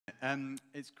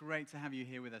It's great to have you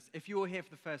here with us. If you're here for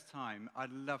the first time,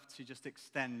 I'd love to just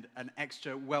extend an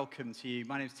extra welcome to you.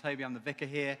 My name's Toby, I'm the vicar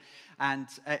here, and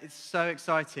it's so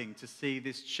exciting to see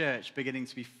this church beginning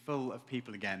to be full of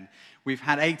people again. We've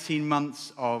had 18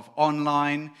 months of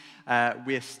online.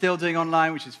 We're still doing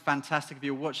online, which is fantastic. If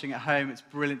you're watching at home, it's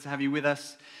brilliant to have you with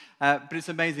us. But it's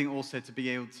amazing also to be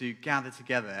able to gather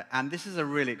together, and this is a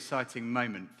really exciting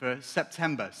moment for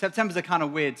September. September's a kind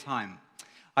of weird time.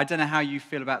 I don't know how you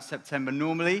feel about September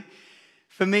normally.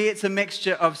 For me, it's a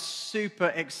mixture of super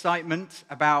excitement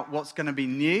about what's going to be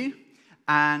new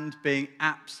and being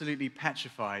absolutely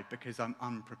petrified because I'm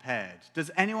unprepared.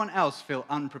 Does anyone else feel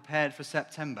unprepared for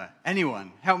September?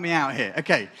 Anyone? Help me out here.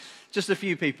 Okay, just a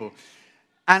few people.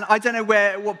 And I don't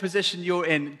know what position you're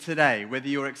in today, whether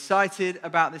you're excited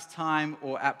about this time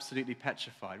or absolutely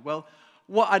petrified. Well,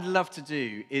 what I'd love to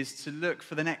do is to look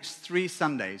for the next 3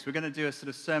 Sundays. We're going to do a sort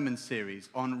of sermon series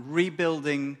on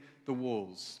rebuilding the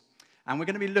walls. And we're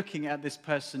going to be looking at this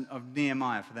person of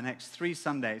Nehemiah for the next 3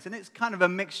 Sundays. And it's kind of a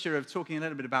mixture of talking a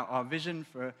little bit about our vision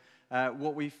for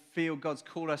what we feel God's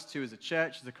called us to as a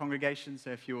church, as a congregation. So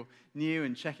if you're new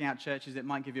and checking out churches, it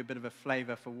might give you a bit of a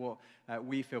flavor for what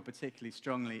we feel particularly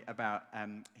strongly about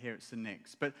here at St.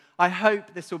 Nick's. But I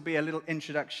hope this will be a little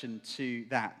introduction to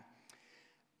that.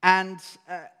 And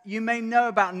you may know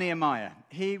about Nehemiah.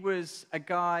 He was a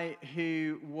guy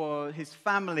his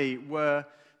family were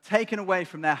taken away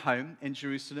from their home in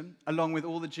Jerusalem, along with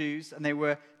all the Jews, and they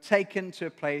were taken to a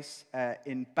place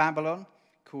in Babylon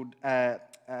called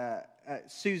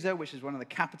Susa, which is one of the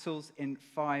capitals, in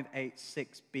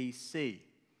 586 BC.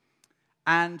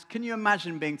 And can you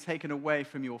imagine being taken away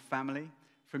from your family,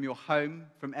 from your home,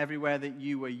 from everywhere that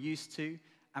you were used to,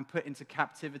 and put into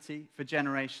captivity for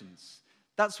generations?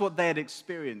 That's what they had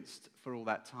experienced for all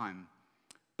that time.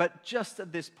 But just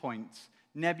at this point,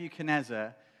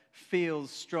 Nebuchadnezzar feels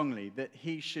strongly that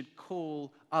he should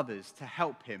call others to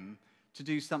help him to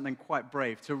do something quite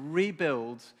brave, to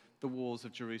rebuild the walls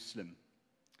of Jerusalem.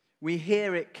 We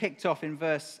hear it kicked off in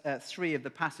verse 3 of the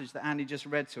passage that Andy just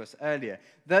read to us earlier.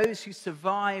 Those who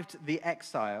survived the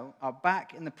exile are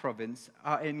back in the province,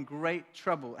 are in great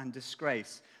trouble and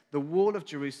disgrace. The wall of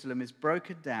Jerusalem is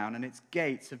broken down and its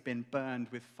gates have been burned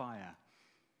with fire.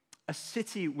 A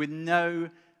city with no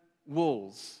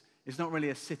walls is not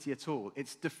really a city at all.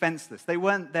 It's defenseless. They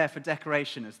weren't there for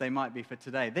decoration as they might be for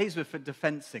today. These were for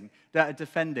defending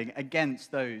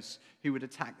against those who would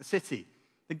attack the city.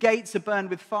 The gates are burned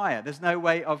with fire. There's no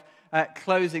way of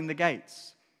closing the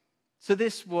gates. So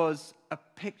this was a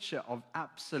picture of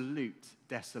absolute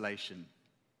desolation.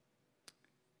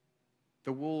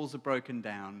 The walls are broken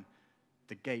down.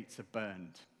 The gates are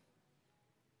burned.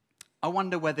 I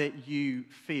wonder whether you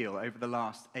feel over the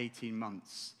last 18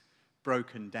 months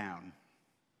broken down.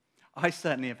 I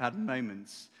certainly have had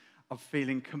moments of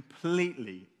feeling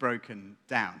completely broken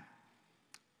down.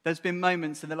 There's been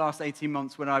moments in the last 18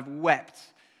 months when I've wept,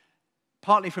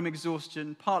 partly from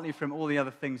exhaustion, partly from all the other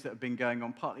things that have been going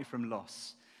on, partly from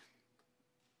loss.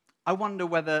 I wonder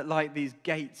whether, like these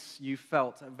gates you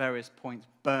felt at various points,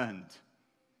 burned.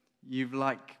 You've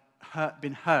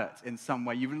been hurt in some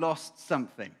way. You've lost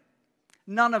something.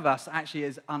 None of us actually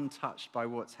is untouched by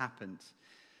what's happened.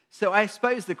 So I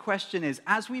suppose the question is,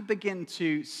 as we begin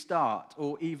to start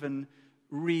or even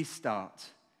restart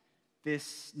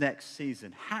this next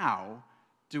season, how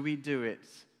do we do it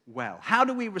well? How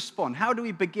do we respond? How do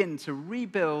we begin to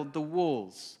rebuild the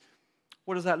walls?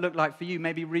 What does that look like for you?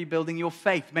 Maybe rebuilding your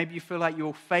faith. Maybe you feel like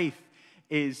your faith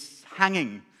is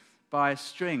hanging by a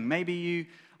string. Maybe you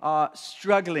are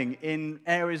struggling in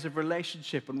areas of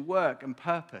relationship and work and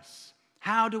purpose.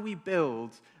 How do we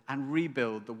build and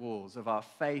rebuild the walls of our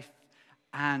faith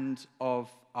and of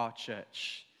our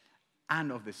church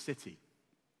and of this city?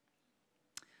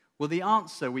 Well, the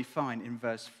answer we find in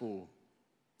verse 4.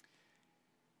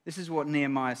 This is what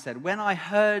Nehemiah said. When I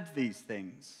heard these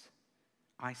things,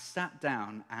 I sat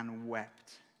down and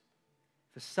wept.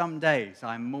 For some days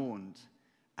I mourned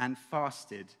and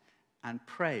fasted and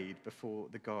prayed before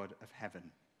the God of heaven.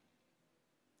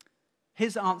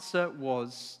 His answer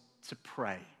was to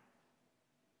pray.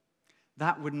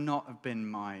 That would not have been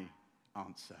my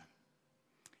answer.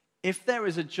 If there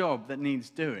is a job that needs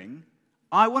doing,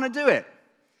 I want to do it.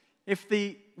 If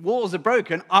the walls are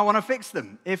broken, I want to fix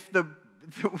them. If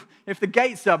the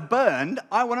gates are burned,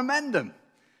 I want to mend them.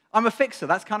 I'm a fixer.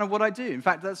 That's kind of what I do. In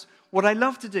fact, that's what I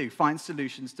love to do, find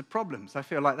solutions to problems. I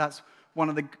feel like that's one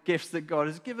of the gifts that God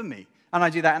has given me. And I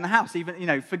do that in the house.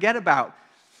 Even, forget about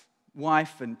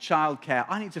wife and childcare.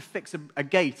 I need to fix a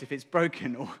gate if it's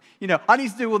broken, or, I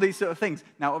need to do all these sort of things.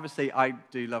 Now, obviously, I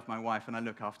do love my wife and I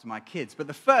look after my kids, but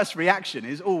the first reaction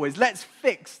is always, let's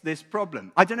fix this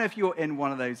problem. I don't know if you're in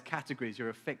one of those categories, you're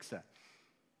a fixer.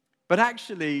 But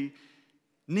actually,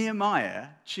 Nehemiah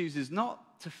chooses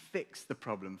not to fix the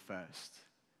problem first,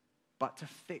 but to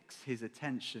fix his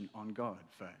attention on God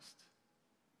first.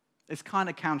 It's kind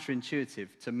of counterintuitive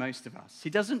to most of us. He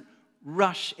doesn't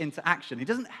rush into action. He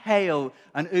doesn't hail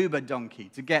an Uber donkey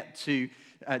to get to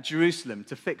Jerusalem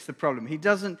to fix the problem. He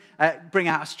doesn't bring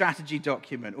out a strategy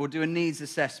document or do a needs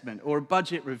assessment or a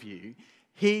budget review.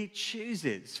 He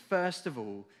chooses, first of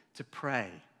all, to pray.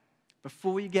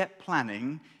 Before you get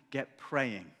planning, get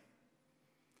praying.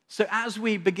 So as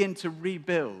we begin to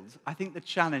rebuild, I think the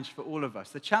challenge for all of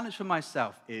us, the challenge for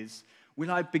myself is,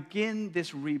 will I begin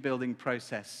this rebuilding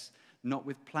process not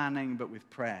with planning, but with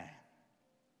prayer?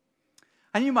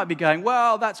 And you might be going,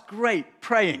 well, that's great,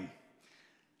 praying.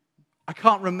 I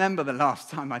can't remember the last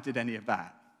time I did any of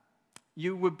that.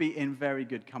 You would be in very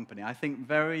good company. I think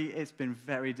it's been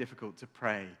very difficult to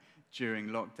pray during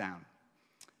lockdown.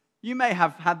 You may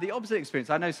have had the opposite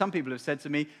experience. I know some people have said to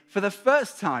me, for the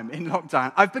first time in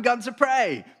lockdown, I've begun to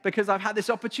pray because I've had this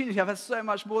opportunity. I've had so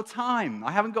much more time.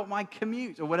 I haven't got my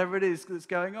commute or whatever it is that's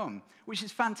going on, which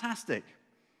is fantastic.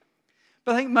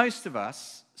 But I think most of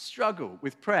us struggle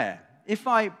with prayer. If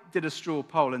I did a straw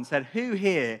poll and said, who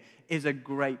here is a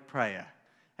great prayer?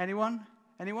 Anyone?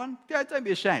 Anyone? Yeah, don't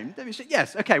be ashamed. Don't be ashamed.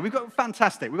 Yes, okay,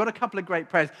 fantastic. We've got a couple of great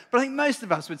prayers. But I think most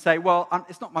of us would say, well,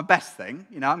 it's not my best thing.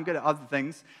 I'm good at other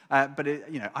things, but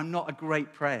I'm not a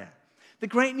great prayer. The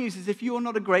great news is if you're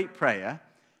not a great prayer,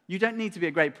 you don't need to be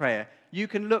a great prayer. You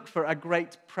can look for a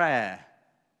great prayer.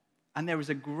 And there is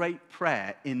a great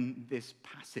prayer in this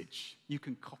passage. You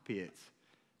can copy it.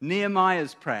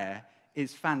 Nehemiah's prayer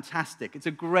is fantastic. It's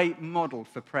a great model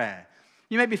for prayer.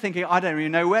 You may be thinking, I don't really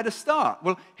know where to start.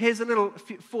 Well, here's a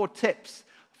 4 tips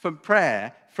for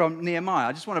prayer from Nehemiah.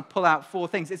 I just want to pull out 4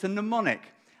 things. It's a mnemonic,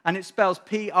 and it spells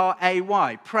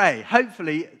P-R-A-Y, pray.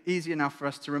 Hopefully, easy enough for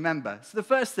us to remember. So the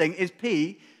first thing is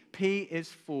P. P is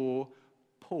for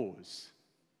pause.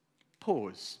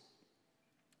 Pause.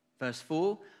 Verse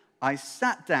 4, I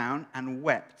sat down and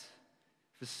wept.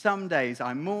 For some days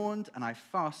I mourned and I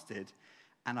fasted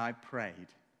and I prayed.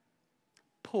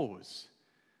 Pause.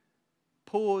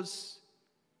 Pause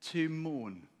to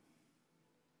mourn.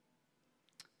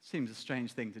 Seems a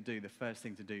strange thing to do, the first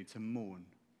thing to do, to mourn.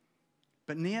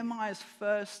 But Nehemiah's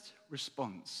first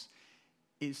response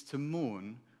is to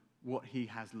mourn what he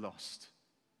has lost,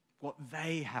 what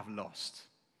they have lost.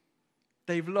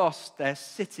 They've lost their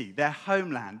city, their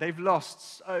homeland. They've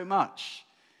lost so much.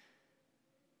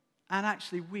 And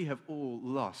actually, we have all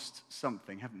lost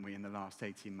something, haven't we, in the last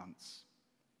 18 months?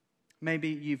 Maybe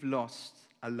you've lost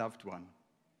a loved one,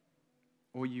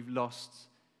 or you've lost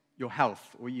your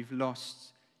health, or you've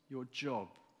lost your job,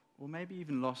 or maybe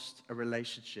even lost a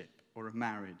relationship or a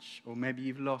marriage, or maybe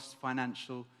you've lost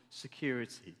financial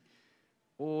security,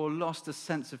 or lost a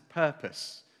sense of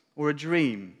purpose, or a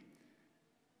dream,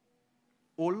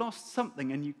 or lost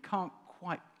something and you can't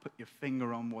quite put your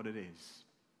finger on what it is.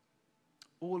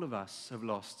 All of us have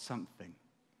lost something.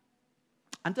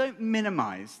 And don't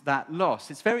minimize that loss.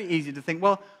 It's very easy to think,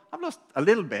 well, I've lost a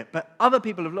little bit, but other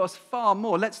people have lost far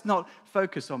more. Let's not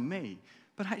focus on me.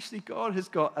 But actually, God has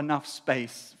got enough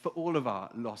space for all of our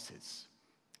losses.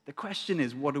 The question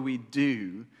is, what do we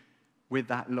do with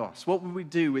that loss? What will we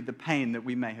do with the pain that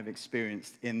we may have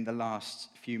experienced in the last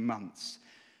few months?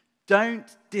 Don't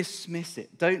dismiss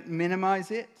it. Don't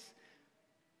minimize it.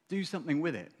 Do something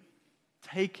with it.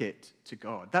 Take it to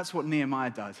God. That's what Nehemiah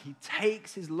does. He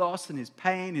takes his loss and his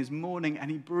pain, his mourning,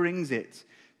 and he brings it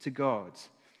to God.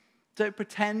 Don't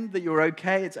pretend that you're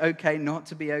okay. It's okay not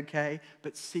to be okay,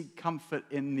 but seek comfort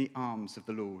in the arms of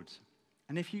the Lord.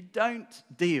 And if you don't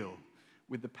deal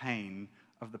with the pain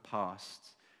of the past,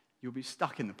 you'll be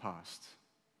stuck in the past.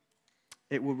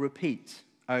 It will repeat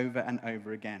over and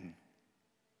over again.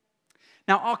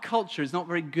 Now, our culture is not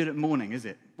very good at mourning, is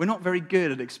it? We're not very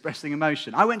good at expressing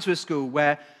emotion. I went to a school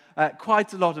where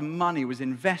quite a lot of money was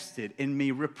invested in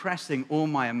me repressing all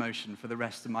my emotion for the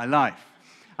rest of my life.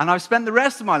 And I've spent the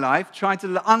rest of my life trying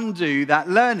to undo that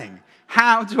learning.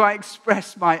 How do I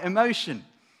express my emotion?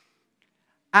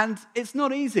 And it's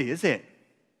not easy, is it?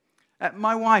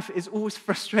 My wife is always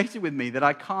frustrated with me that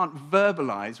I can't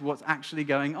verbalize what's actually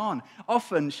going on.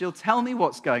 Often she'll tell me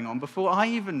what's going on before I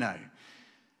even know.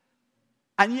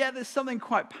 And yet there's something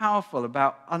quite powerful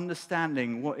about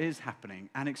understanding what is happening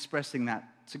and expressing that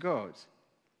to God.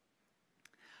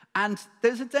 And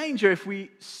there's a danger if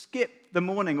we skip the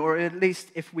morning, or at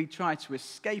least if we try to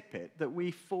escape it, that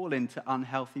we fall into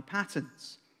unhealthy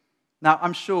patterns. Now,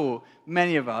 I'm sure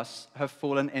many of us have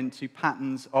fallen into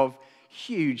patterns of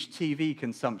huge TV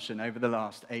consumption over the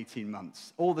last 18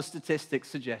 months. All the statistics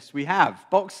suggest we have.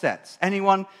 Box sets.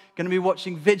 Anyone going to be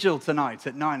watching Vigil tonight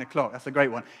at 9 o'clock? That's a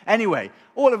great one. Anyway,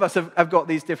 all of us have got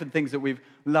these different things that we've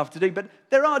loved to do, but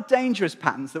there are dangerous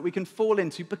patterns that we can fall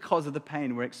into because of the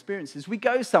pain we're experiencing. We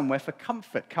go somewhere for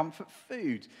comfort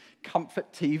food,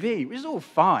 comfort TV, which is all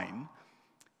fine.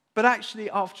 But actually,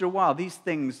 after a while, these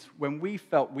things, when we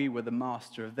felt we were the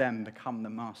master of them, become the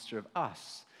master of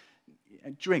us.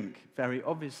 Drink, very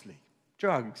obviously.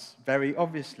 Drugs, very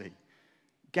obviously.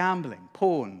 Gambling,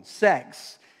 porn,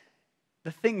 sex.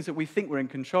 The things that we think we're in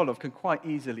control of can quite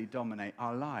easily dominate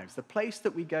our lives. The place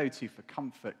that we go to for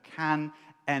comfort can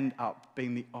end up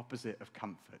being the opposite of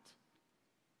comfort.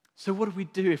 So what do we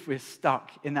do if we're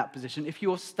stuck in that position? If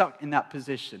you're stuck in that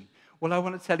position, well, I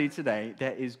want to tell you today,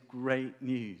 there is great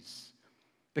news.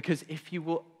 Because if you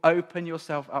will open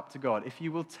yourself up to God, if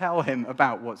you will tell him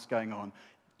about what's going on,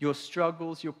 your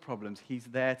struggles, your problems, he's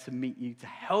there to meet you, to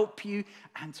help you,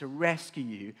 and to rescue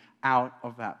you out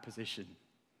of that position.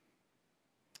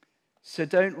 So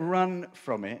don't run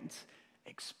from it.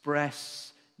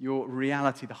 Express your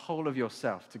reality, the whole of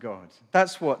yourself, to God.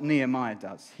 That's what Nehemiah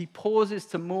does. He pauses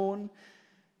to mourn,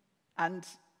 and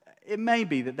it may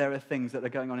be that there are things that are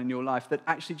going on in your life that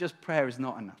actually just prayer is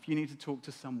not enough. You need to talk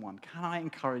to someone. Can I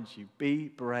encourage you? Be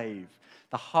brave.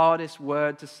 The hardest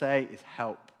word to say is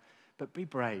help. But be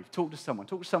brave. Talk to someone.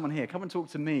 Talk to someone here. Come and talk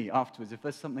to me afterwards if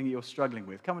there's something you're struggling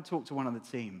with. Come and talk to one of the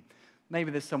team.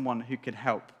 Maybe there's someone who can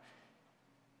help.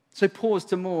 So pause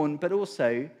to mourn, but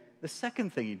also the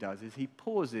second thing he does is he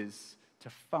pauses to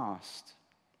fast.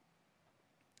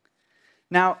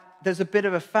 Now, there's a bit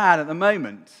of a fad at the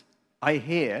moment, I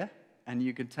hear, and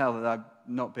you can tell that I've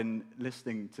not been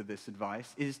listening to this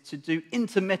advice, is to do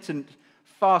intermittent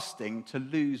fasting to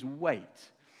lose weight.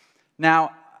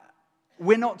 Now,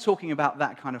 we're not talking about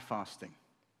that kind of fasting.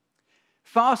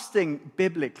 Fasting,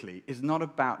 biblically, is not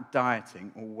about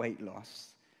dieting or weight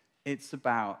loss. It's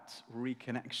about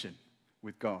reconnection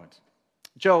with God.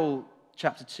 Joel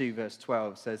chapter 2, verse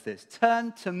 12 says this,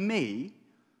 "Turn to me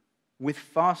with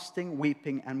fasting,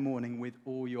 weeping, and mourning with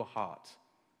all your heart."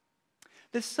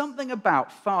 There's something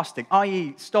about fasting,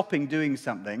 i.e. stopping doing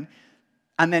something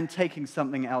and then taking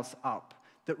something else up,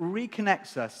 that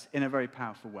reconnects us in a very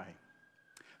powerful way.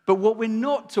 But what we're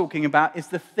not talking about is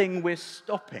the thing we're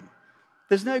stopping.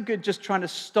 There's no good just trying to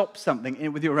stop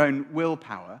something with your own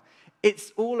willpower.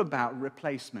 It's all about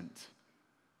replacement.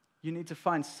 You need to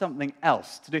find something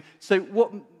else to do. So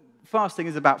what fasting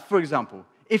is about, for example,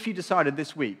 if you decided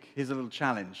this week, here's a little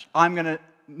challenge, I'm going to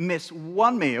miss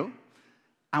one meal,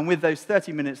 and with those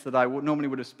 30 minutes that I normally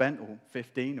would have spent, or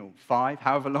 15 or 5,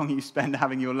 however long you spend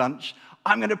having your lunch,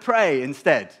 I'm going to pray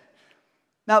instead.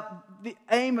 Now, the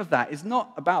aim of that is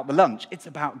not about the lunch, it's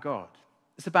about God.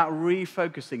 It's about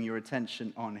refocusing your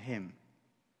attention on him.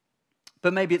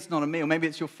 But maybe it's not a meal, maybe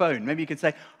it's your phone. Maybe you could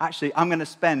say, actually, I'm going to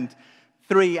spend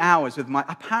 3 hours with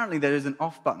apparently there is an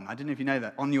off button, I don't know if you know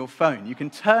that, on your phone. You can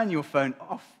turn your phone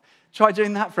off. Try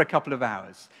doing that for a couple of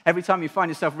hours. Every time you find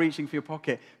yourself reaching for your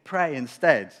pocket, pray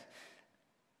instead.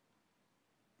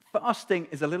 Fasting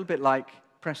is a little bit like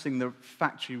pressing the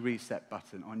factory reset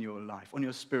button on your life, on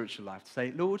your spiritual life, to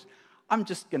say, Lord, I'm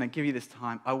just going to give you this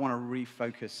time. I want to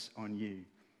refocus on you.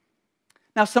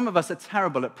 Now, some of us are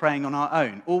terrible at praying on our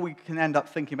own. All we can end up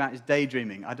thinking about is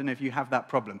daydreaming. I don't know if you have that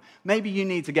problem. Maybe you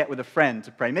need to get with a friend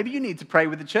to pray. Maybe you need to pray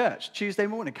with the church. Tuesday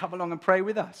morning, come along and pray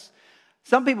with us.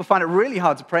 Some people find it really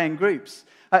hard to pray in groups.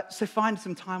 So find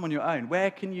some time on your own.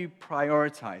 Where can you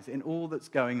prioritize in all that's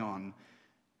going on?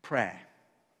 Prayer.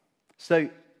 So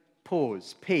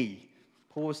pause. P.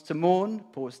 Pause to mourn.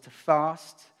 Pause to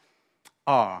fast.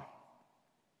 R.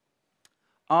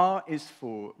 R is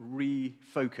for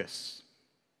refocus.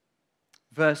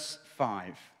 Verse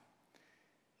 5.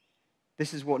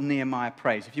 This is what Nehemiah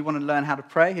prays. If you want to learn how to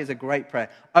pray, here's a great prayer.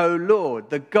 O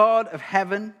Lord, the God of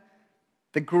heaven,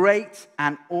 the great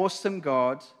and awesome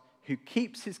God who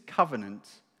keeps his covenant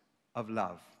of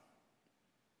love.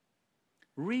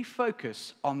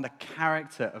 Refocus on the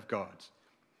character of God.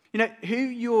 You know, who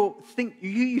you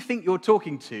think you're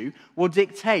talking to will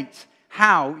dictate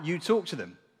how you talk to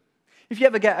them. If you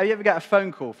ever get a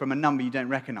phone call from a number you don't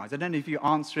recognize, I don't know if you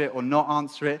answer it or not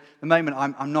answer it. At the moment,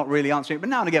 I'm not really answering it, but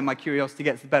now and again, my curiosity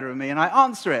gets the better of me, and I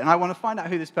answer it, and I want to find out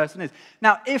who this person is.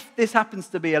 Now, if this happens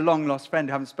to be a long-lost friend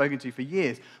who I haven't spoken to for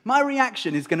years, my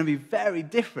reaction is going to be very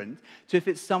different to if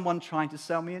it's someone trying to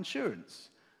sell me insurance.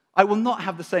 I will not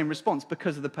have the same response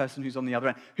because of the person who's on the other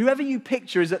end. Whoever you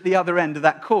picture is at the other end of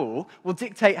that call will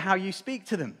dictate how you speak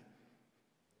to them.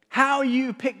 How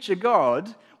you picture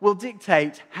God will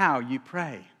dictate how you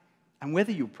pray and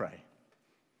whether you pray.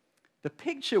 The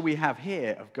picture we have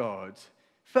here of God,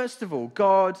 first of all,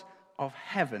 God of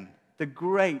heaven, the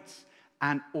great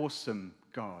and awesome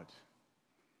God.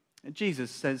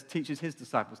 Jesus teaches his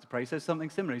disciples to pray. He says something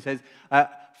similar. He says,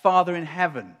 Father in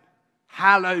heaven,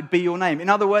 hallowed be your name. In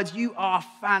other words, you are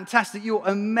fantastic, you're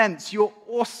immense, you're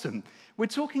awesome. We're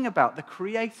talking about the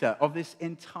creator of this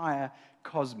entire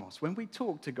cosmos. When we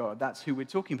talk to God, that's who we're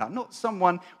talking about.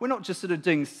 We're not just sort of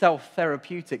doing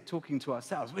self-therapeutic talking to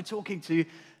ourselves. We're talking to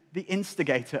the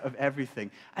instigator of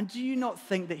everything. And do you not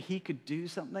think that he could do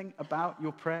something about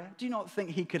your prayer? Do you not think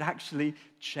he could actually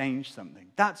change something?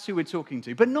 That's who we're talking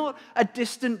to. But not a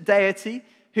distant deity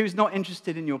who's not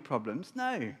interested in your problems.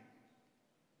 No.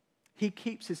 He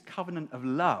keeps his covenant of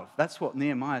love. That's what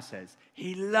Nehemiah says.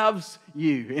 He loves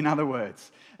you, in other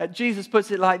words. Jesus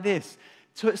puts it like this,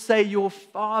 to say your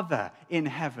Father in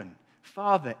heaven.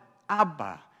 Father,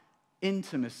 Abba,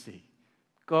 intimacy.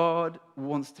 God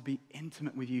wants to be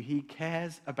intimate with you. He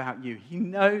cares about you. He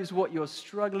knows what you're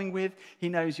struggling with. He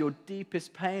knows your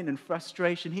deepest pain and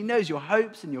frustration. He knows your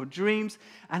hopes and your dreams,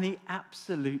 and he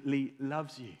absolutely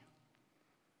loves you.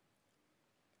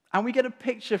 And we get a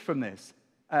picture from this.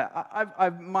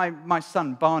 My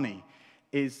son, Barney,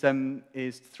 is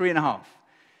 3.5.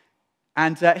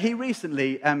 And he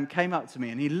recently came up to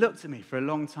me and he looked at me for a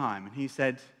long time and he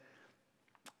said,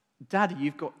 Daddy,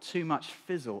 you've got too much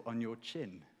fizzle on your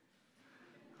chin.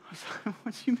 I was like,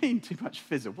 what do you mean too much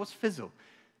fizzle? What's fizzle?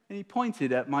 And he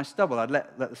pointed at my stubble. I'd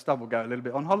let the stubble go a little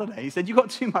bit on holiday. He said, you've got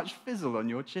too much fizzle on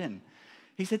your chin.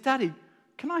 He said, Daddy,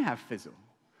 can I have fizzle?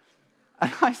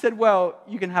 And I said, well,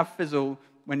 you can have fizzle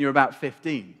when you're about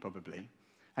 15, probably.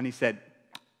 And he said,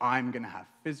 I'm going to have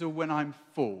fizzle when I'm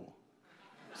 4.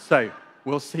 So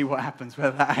we'll see what happens,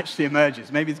 whether that actually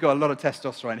emerges. Maybe he's got a lot of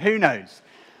testosterone. Who knows?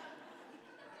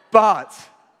 But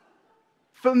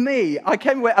for me, I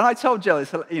came away, and I told Jill,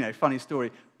 it's a funny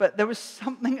story, but there was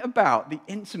something about the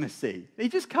intimacy. He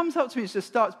just comes up to me and just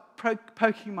starts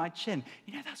poking my chin.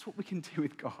 That's what we can do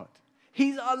with God.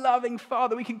 He's our loving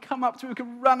Father. We can come up to him, we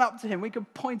can run up to him, we can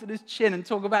point at his chin and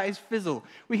talk about his fizzle.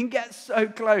 We can get so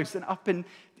close and up in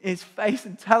his face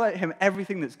and tell him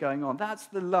everything that's going on. That's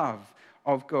the love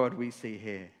of God we see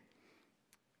here.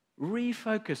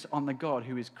 Refocus on the God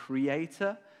who is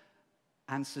creator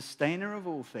and sustainer of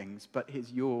all things, but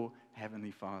is your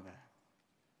heavenly Father.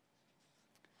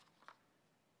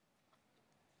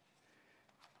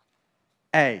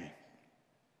 A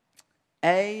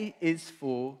is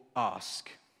for ask.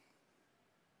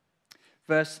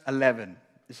 Verse 11,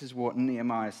 this is what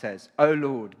Nehemiah says. O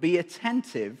Lord, be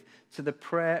attentive to the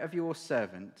prayer of your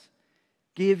servant.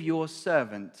 Give your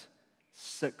servant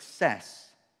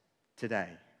success today.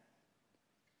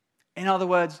 In other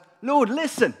words, Lord,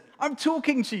 listen, I'm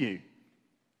talking to you.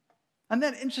 And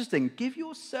then, interesting, give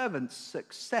your servant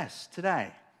success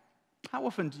today. How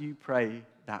often do you pray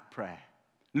that prayer?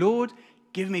 Lord,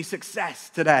 give me success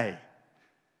today.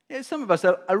 Some of us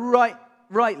are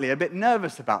rightly a bit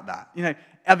nervous about that.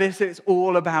 Obviously it's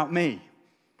all about me.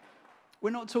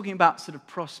 We're not talking about sort of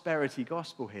prosperity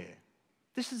gospel here.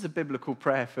 This is a biblical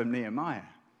prayer from Nehemiah.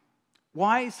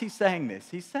 Why is he saying this?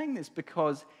 He's saying this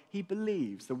because he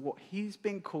believes that what he's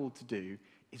been called to do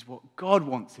is what God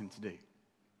wants him to do.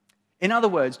 In other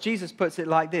words, Jesus puts it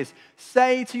like this.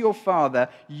 Say to your Father,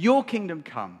 your kingdom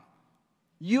come,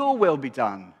 your will be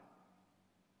done,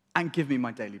 and give me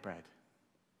my daily bread.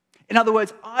 In other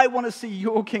words, I want to see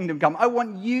your kingdom come. I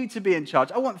want you to be in charge.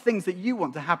 I want things that you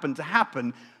want to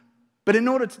happen. But in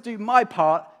order to do my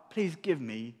part, please give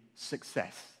me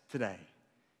success today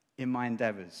in my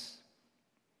endeavors.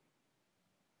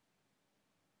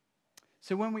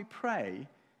 So when we pray,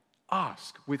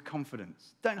 ask with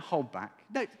confidence. Don't hold back.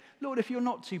 No, Lord, if you're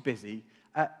not too busy,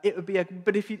 it would be.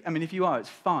 But if you are, it's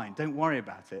fine. Don't worry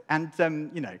about it. And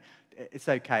it's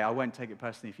okay. I won't take it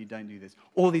personally if you don't do this.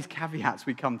 All these caveats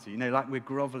we come to, like we're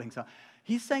groveling. So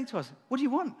he's saying to us, "What do you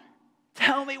want?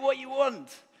 Tell me what you want.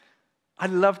 I'd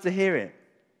love to hear it."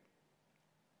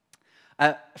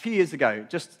 A few years ago,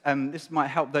 this might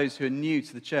help those who are new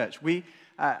to the church. We,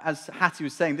 as Hattie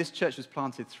was saying, this church was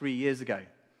planted 3 years ago.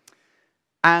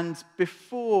 And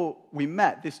before we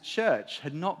met, this church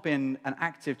had not been an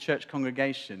active church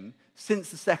congregation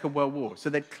since the Second World War. So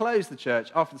they'd closed the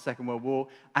church after the Second World War,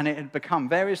 and it had become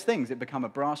various things. It had become a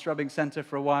brass rubbing centre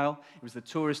for a while. It was the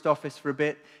tourist office for a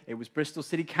bit. It was Bristol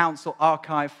City Council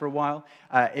archive for a while.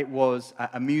 It was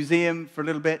a museum for a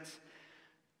little bit.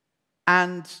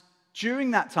 And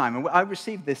during that time, and I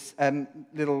received this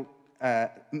little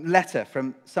letter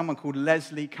from someone called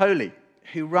Leslie Coley,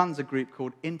 who runs a group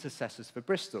called Intercessors for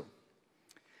Bristol.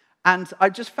 And I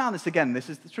just found this again. This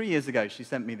is 3 years ago she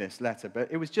sent me this letter,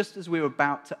 but it was just as we were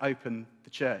about to open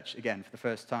the church again for the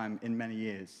first time in many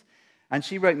years. And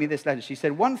she wrote me this letter. She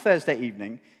said, one Thursday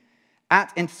evening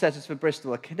at Intercessors for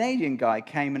Bristol, a Canadian guy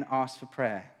came and asked for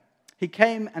prayer. He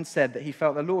came and said that he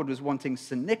felt the Lord was wanting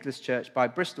St. Nicholas Church by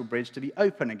Bristol Bridge to be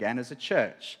open again as a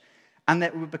church, and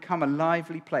that it would become a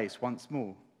lively place once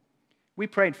more. We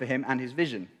prayed for him and his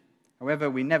vision. However,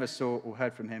 we never saw or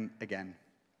heard from him again.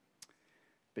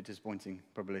 Bit disappointing,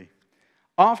 probably.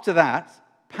 After that,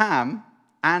 Pam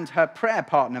and her prayer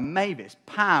partner, Mavis,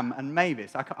 Pam and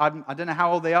Mavis, I don't know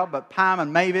how old they are, but Pam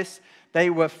and Mavis, they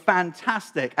were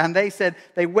fantastic. And they said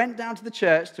they went down to the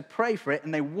church to pray for it,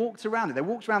 and they walked around it. They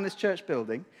walked around this church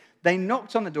building. They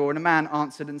knocked on the door, and a man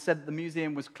answered and said that the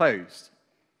museum was closed.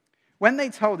 When they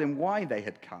told him why they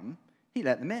had come, he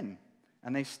let them in,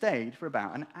 and they stayed for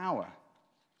about an hour.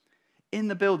 In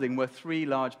the building were 3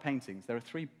 large paintings. There are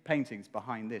 3 paintings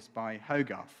behind this by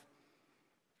Hogarth.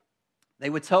 They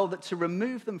were told that to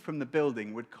remove them from the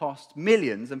building would cost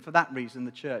millions, and for that reason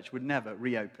the church would never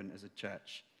reopen as a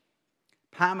church.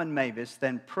 Pam and Mavis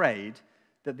then prayed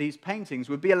that these paintings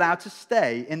would be allowed to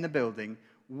stay in the building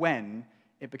when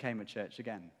it became a church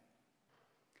again.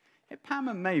 Pam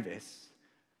and Mavis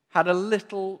had a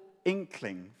little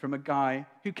inkling from a guy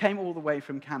who came all the way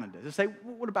from Canada to say,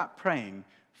 what about praying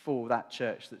for that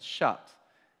church that's shut?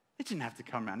 They didn't have to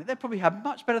come around it. They probably had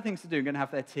much better things to do and going to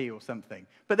have their tea or something.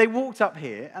 But they walked up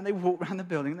here and they walked around the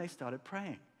building and they started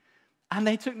praying. And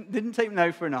they didn't take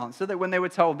no for an answer. That when they were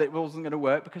told that it wasn't going to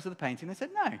work because of the painting, they said,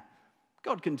 no,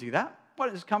 God can do that. Why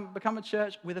don't you become a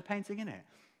church with a painting in it?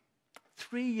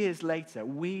 3 years later,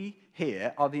 we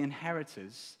here are the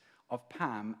inheritors of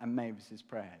Pam and Mavis's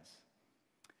prayers.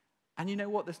 And you know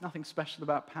what? There's nothing special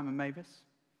about Pam and Mavis.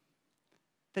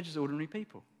 They're just ordinary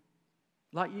people,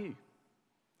 like you.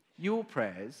 Your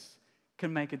prayers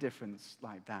can make a difference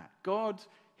like that. God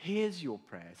hears your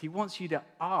prayers. He wants you to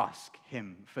ask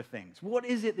him for things. What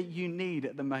is it that you need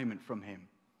at the moment from him?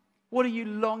 What are you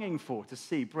longing for to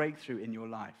see breakthrough in your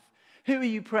life? Who are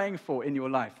you praying for in your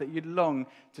life that you'd long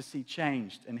to see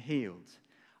changed and healed?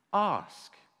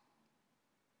 Ask.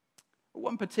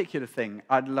 One particular thing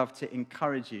I'd love to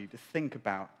encourage you to think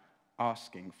about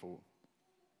asking for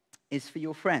is for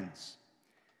your friends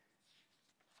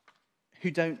who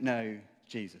don't know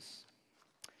Jesus.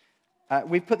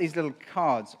 We've put these little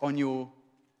cards on your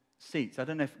seats. I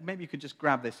don't know if maybe you could just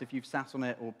grab this if you've sat on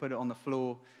it or put it on the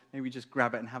floor. Maybe just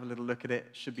grab it and have a little look at it.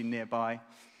 It should be nearby.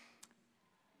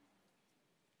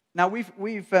 Now,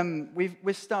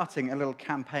 we're starting a little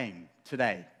campaign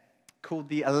today called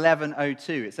the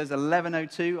 1102. It says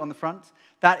 1102 on the front.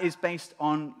 That is based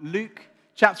on Luke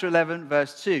chapter 11,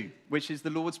 verse 2, which is the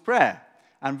Lord's Prayer.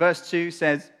 And verse 2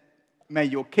 says, may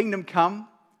your kingdom come,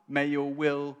 may your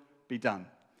will be done.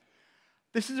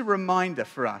 This is a reminder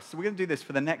for us. So we're going to do this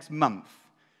for the next month,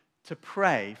 to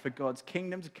pray for God's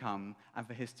kingdom to come and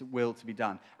for his will to be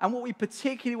done. And what we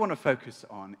particularly want to focus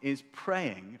on is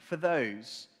praying for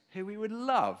those who we would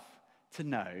love to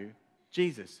know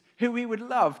Jesus, who we would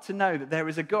love to know that there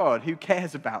is a God who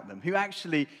cares about them, who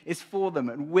actually is for them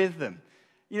and with them.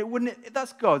 You know, wouldn't it,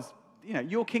 that's God's,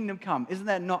 your kingdom come. Isn't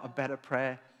there not a better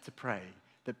prayer to pray?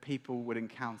 That people would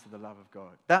encounter the love of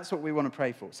God. That's what we want to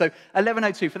pray for. So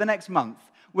 1102, for the next month,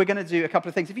 we're going to do a couple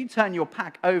of things. If you turn your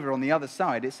pack over on the other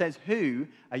side, it says, who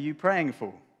are you praying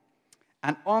for?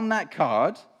 And on that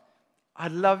card,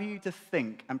 I'd love you to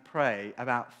think and pray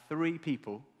about 3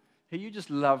 people who you just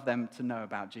love them to know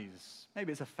about Jesus.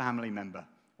 Maybe it's a family member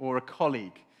or a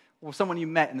colleague or someone you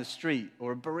met in the street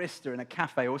or a barista in a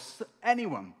cafe or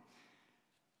anyone.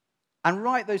 And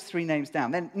write those 3 names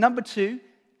down. Then number 2,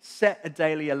 set a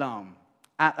daily alarm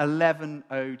at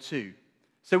 11:02.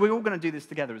 So we're all going to do this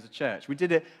together as a church. We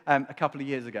did it a couple of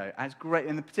years ago. And it's great,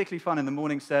 and particularly fun in the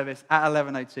morning service at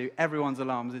 11:02. Everyone's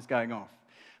alarms is going off.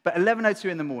 But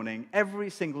 11:02 in the morning, every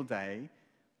single day,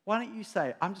 why don't you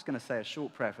say, I'm just going to say a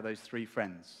short prayer for those 3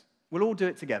 friends. We'll all do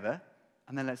it together,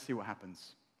 and then let's see what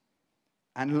happens.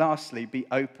 And lastly, be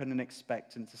open and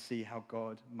expectant to see how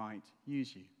God might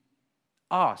use you.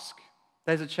 Ask.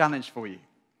 There's a challenge for you.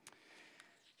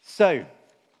 So,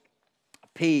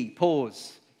 P,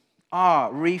 pause.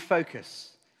 R, refocus.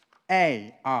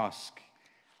 A, ask.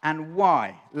 And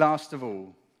Y, last of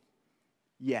all,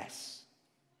 yes.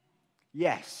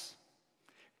 Yes.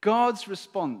 God's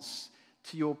response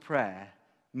to your prayer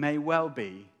may well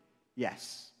be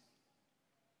yes.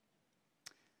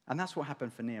 And that's what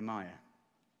happened for Nehemiah.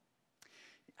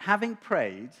 Having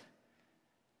prayed,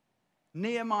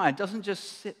 Nehemiah doesn't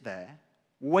just sit there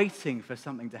waiting for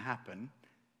something to happen.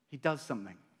 He does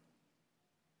something.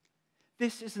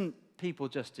 This isn't people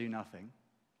just do nothing.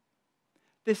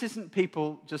 This isn't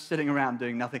people just sitting around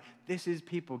doing nothing. This is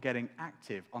people getting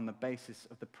active on the basis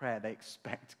of the prayer they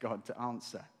expect God to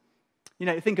answer. You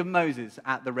know, think of Moses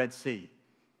at the Red Sea.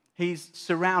 He's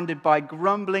surrounded by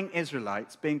grumbling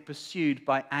Israelites being pursued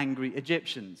by angry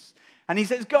Egyptians. And he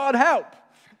says, God, help!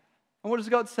 And what does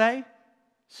God say?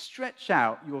 Stretch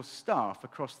out your staff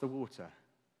across the water.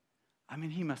 I mean,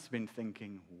 he must have been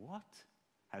thinking, what?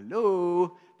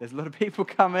 Hello? There's a lot of people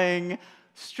coming.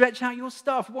 Stretch out your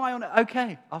staff. Why on it?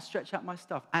 Okay, I'll stretch out my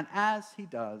staff. And as he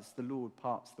does, the Lord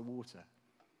parts the water.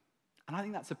 And I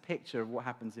think that's a picture of what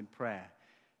happens in prayer.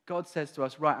 God says to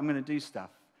us, right, I'm going to do stuff,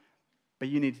 but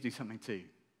you need to do something too.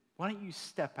 Why don't you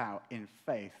step out in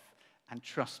faith and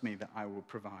trust me that I will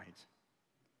provide?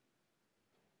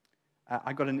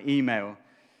 I got an email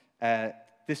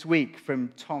this week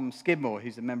from Tom Skidmore,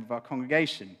 who's a member of our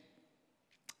congregation.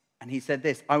 And he said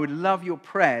this: I would love your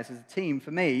prayers as a team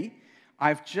for me.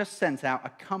 I've just sent out a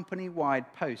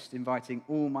company-wide post inviting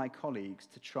all my colleagues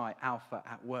to try Alpha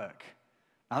at work.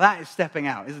 Now that is stepping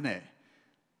out, isn't it?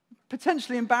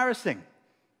 Potentially embarrassing,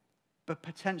 but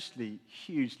potentially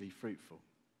hugely fruitful.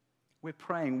 We're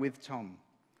praying with Tom.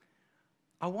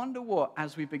 I wonder what,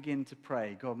 as we begin to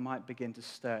pray, God might begin to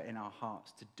stir in our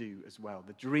hearts to do as well.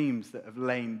 The dreams that have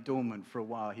lain dormant for a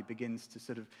while, he begins to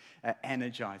sort of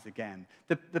energize again.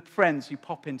 The friends who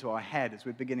pop into our head as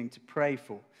we're beginning to pray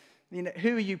for. You know,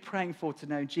 who are you praying for to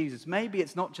know Jesus? Maybe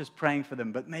it's not just praying for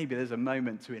them, but maybe there's a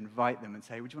moment to invite them and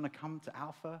say, would you want to come to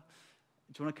Alpha?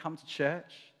 Do you want to come to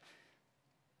church?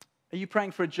 Are you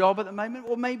praying for a job at the moment?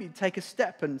 Or maybe take a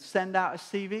step and send out a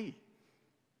CV.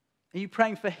 Are you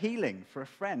praying for healing for a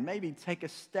friend? Maybe take a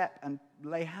step and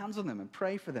lay hands on them and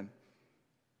pray for them.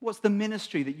 What's the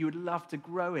ministry that you would love to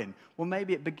grow in? Well,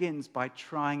 maybe it begins by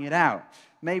trying it out.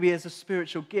 Maybe there's a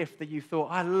spiritual gift that you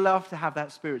thought, I'd love to have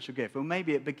that spiritual gift. Or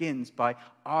maybe it begins by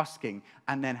asking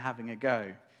and then having a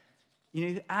go.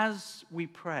 You know, as we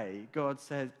pray, God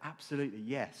says, absolutely,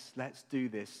 yes, let's do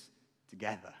this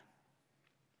together.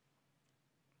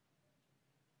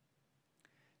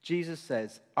 Jesus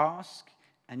says, ask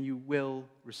and you will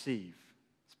receive.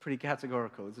 It's pretty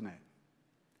categorical, isn't it?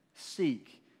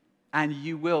 Seek and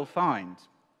you will find.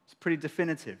 It's pretty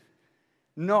definitive.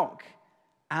 Knock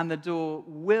and the door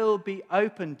will be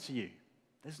open to you.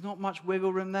 There's not much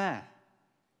wiggle room there.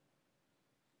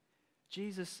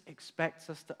 Jesus expects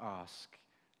us to ask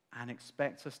and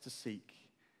expects us to seek,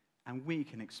 and we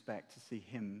can expect to see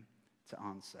him to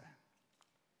answer.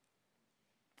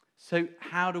 So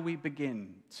how do we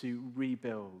begin to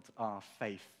rebuild our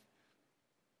faith,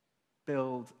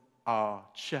 build our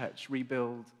church,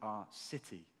 rebuild our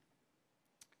city?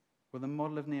 Well, the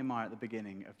model of Nehemiah at the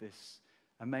beginning of this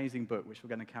amazing book, which we're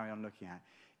going to carry on looking at,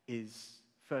 is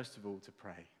first of all to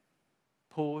pray.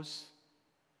 Pause,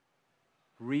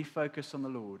 refocus on the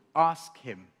Lord, ask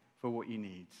him for what you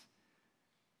need,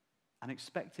 and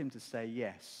expect him to say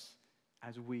yes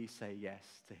as we say yes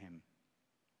to him.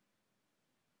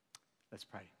 Let's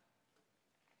pray.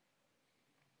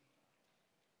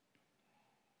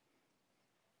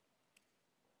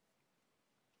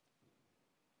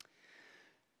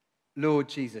 Lord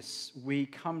Jesus, we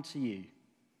come to you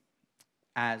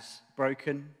as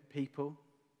broken people,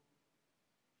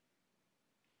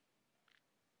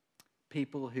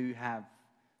 people who have,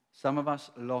 some of us,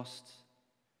 lost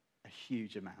a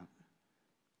huge amount,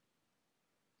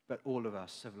 but all of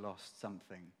us have lost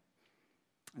something.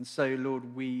 And so,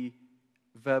 Lord, we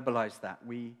verbalize that.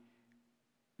 We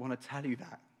want to tell you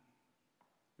that.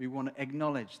 We want to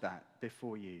acknowledge that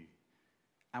before you.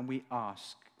 And we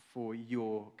ask for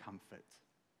your comfort.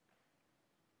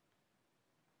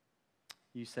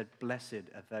 You said, blessed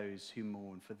are those who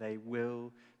mourn, for they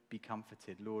will be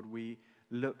comforted. Lord, we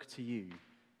look to you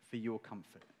for your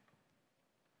comfort.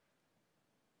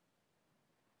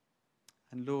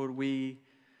 And Lord, we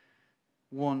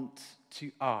want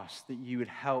to ask that you would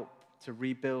help to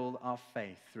rebuild our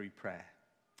faith through prayer.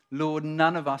 Lord,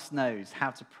 none of us knows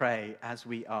how to pray as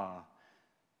we are,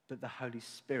 but the Holy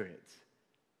Spirit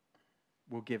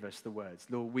will give us the words.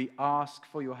 Lord, we ask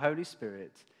for your Holy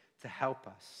Spirit to help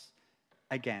us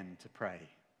again to pray.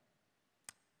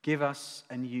 Give us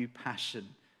a new passion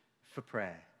for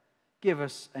prayer. Give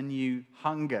us a new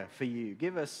hunger for you.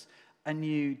 Give us a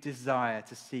new desire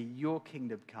to see your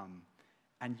kingdom come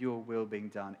and your will being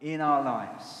done in our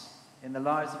lives, in the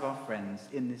lives of our friends,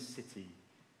 in this city,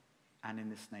 and in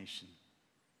this nation.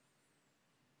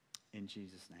 In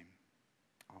Jesus' name,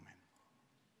 amen.